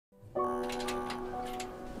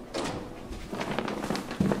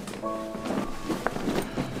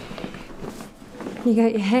You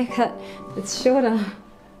got your hair cut. It's shorter.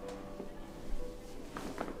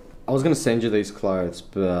 I was going to send you these clothes,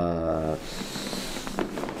 but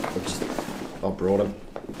I brought them.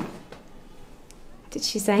 Did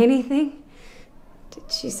she say anything? Did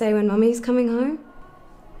she say when Mummy's coming home?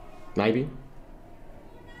 Maybe.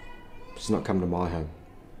 She's not coming to my home.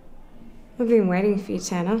 We've been waiting for you,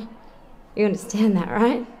 Tanner. You understand that,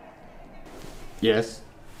 right? Yes.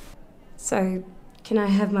 So, can I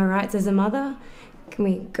have my rights as a mother? Can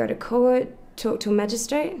we go to court, talk to a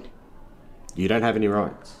magistrate? You don't have any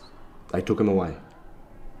rights. They took them away.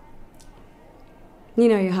 You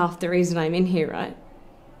know you're half the reason I'm in here, right?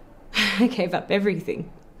 I gave up everything.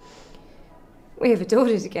 We have a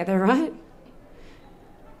daughter together, right?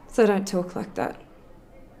 So don't talk like that.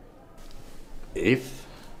 If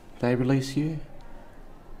they release you,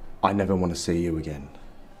 I never want to see you again.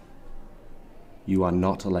 You are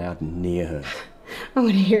not allowed near her. I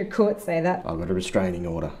want to hear a court say that. I've got a restraining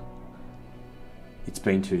order. It's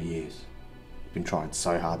been 2 years. I've been trying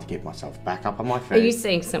so hard to get myself back up on my feet. Are you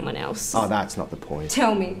seeing someone else? Oh, that's not the point.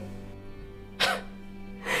 Tell me.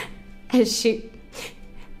 Has she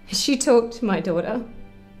talked to my daughter?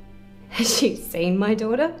 Has she seen my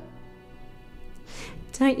daughter?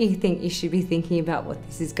 Don't you think you should be thinking about what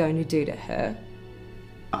this is going to do to her?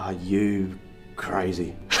 Are you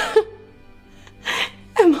crazy?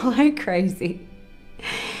 Am I crazy?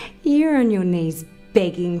 You're on your knees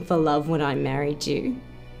begging for love when I married you.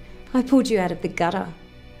 I pulled you out of the gutter.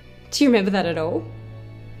 Do you remember that at all?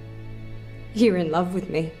 You're in love with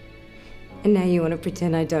me. And now you want to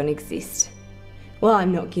pretend I don't exist. Well,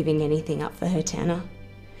 I'm not giving anything up for her, Tanner.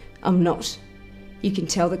 I'm not. You can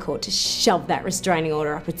tell the court to shove that restraining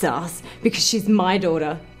order up its ass because she's my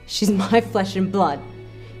daughter. She's my flesh and blood.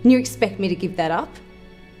 And you expect me to give that up?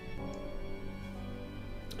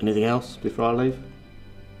 Anything else before I leave?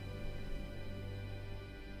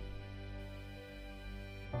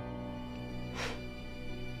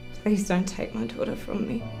 Please don't take my daughter from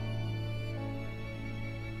me.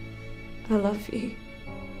 I love you.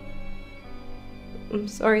 I'm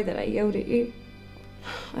sorry that I yelled at you.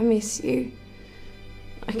 I miss you.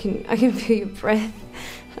 I can feel your breath.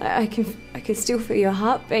 I can still feel your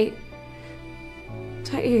heartbeat.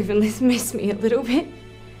 Don't you even miss me a little bit?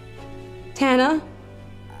 Tanner?